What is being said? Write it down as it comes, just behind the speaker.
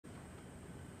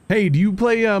Hey, do you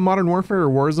play Modern Warfare or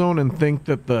Warzone and think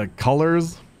that the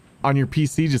colors on your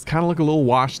PC just kind of look a little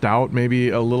washed out, maybe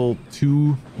a little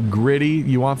too gritty?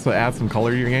 You want to add some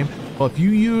color to your game? Well, if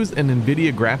you use an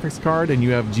NVIDIA graphics card and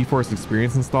you have GeForce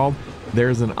Experience installed,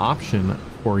 there's an option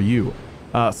for you.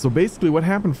 So basically what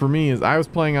happened for me is I was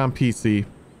playing on PC,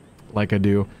 like I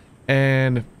do,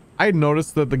 and I had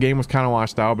noticed that the game was kind of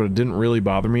washed out, but it didn't really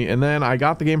bother me. And then I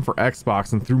got the game for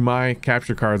Xbox, and through my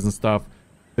capture cards and stuff,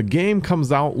 the game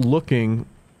comes out looking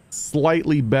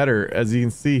slightly better. As you can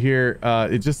see here,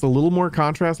 it's just a little more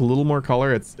contrast, a little more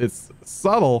color. It's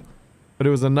subtle, but it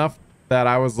was enough that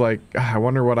I was like, I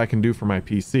wonder what I can do for my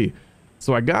PC.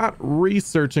 So I got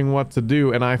researching what to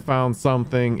do, and I found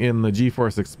something in the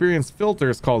GeForce Experience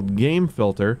filters called Game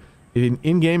Filter.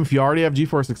 In-game, if you already have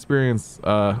GeForce Experience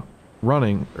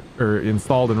running or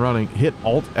installed and running, hit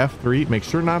Alt F3. Make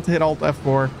sure not to hit Alt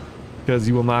F4 because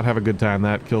you will not have a good time.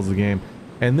 That kills the game.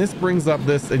 And this brings up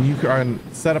this, and you can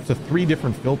set up to 3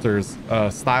 different filters,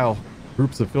 style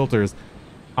groups of filters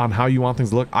on how you want things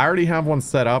to look. I already have one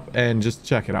set up, and just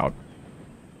check it out.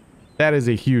 That is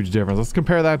a huge difference. Let's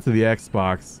compare that to the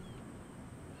Xbox.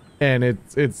 And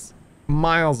it's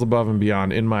miles above and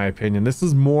beyond, in my opinion. This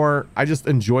is more, I just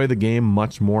enjoy the game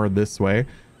much more this way.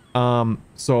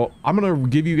 So I'm going to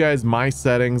give you guys my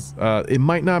settings. It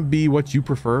might not be what you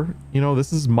prefer. You know,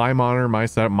 this is my monitor, my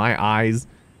setup, my eyes.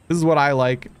 This is what I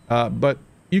like, but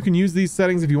you can use these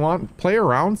settings if you want. Play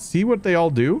around, see what they all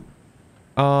do,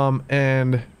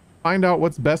 and find out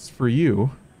what's best for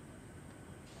you.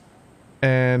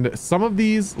 And some of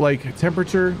these, like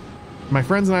temperature, my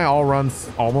friends and I all run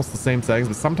almost the same settings,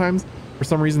 but sometimes for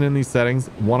some reason in these settings,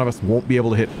 one of us won't be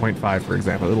able to hit 0.5, for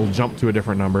example. It'll jump to a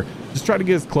different number. Just try to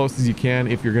get as close as you can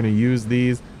if you're going to use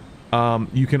these.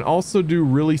 You can also do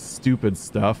really stupid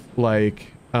stuff like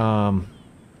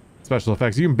special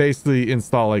effects. You can basically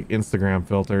install like Instagram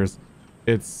filters.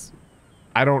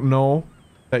 I don't know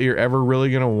that you're ever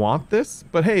really going to want this,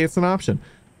 but hey, it's an option.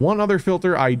 One other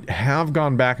filter I have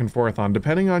gone back and forth on,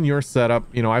 depending on your setup.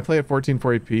 You know, I play at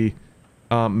 1440p.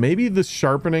 Maybe the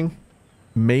sharpening,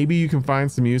 maybe you can find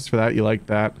some use for that. You like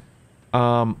that.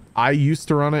 I used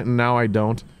to run it and now I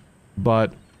don't,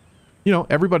 but you know,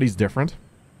 everybody's different.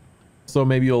 So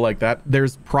maybe you'll like that.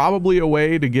 There's probably a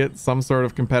way to get some sort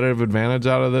of competitive advantage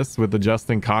out of this with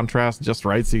adjusting contrast just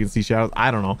right so you can see shadows.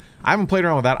 I don't know. I haven't played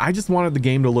around with that. I just wanted the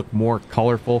game to look more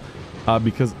colorful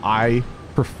because I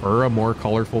prefer a more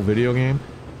colorful video game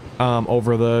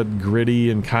over the gritty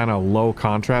and kind of low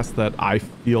contrast that I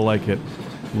feel like it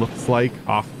looks like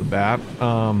off the bat.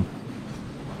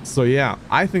 So yeah,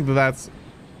 I think that that's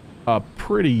a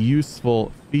pretty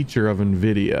useful feature of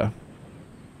NVIDIA.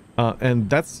 And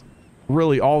that's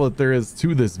really all that there is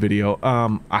to this video.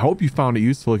 I hope you found it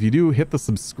useful. If you do, hit the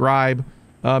subscribe.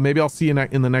 Maybe I'll see you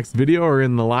in the next video or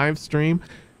in the live stream.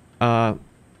 So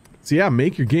yeah,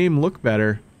 make your game look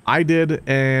better. I did,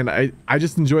 and I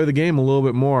just enjoy the game a little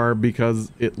bit more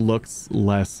because it looks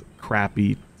less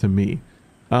crappy to me.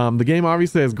 The game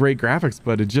obviously has great graphics,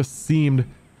 but it just seemed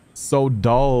so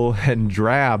dull and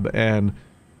drab, and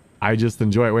I just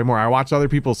enjoy it way more. I watch other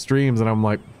people's streams and I'm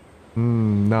like,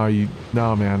 no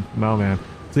man.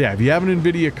 So yeah, if you have an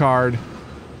NVIDIA card,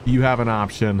 you have an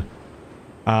option.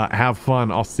 Have fun.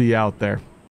 I'll see you out there.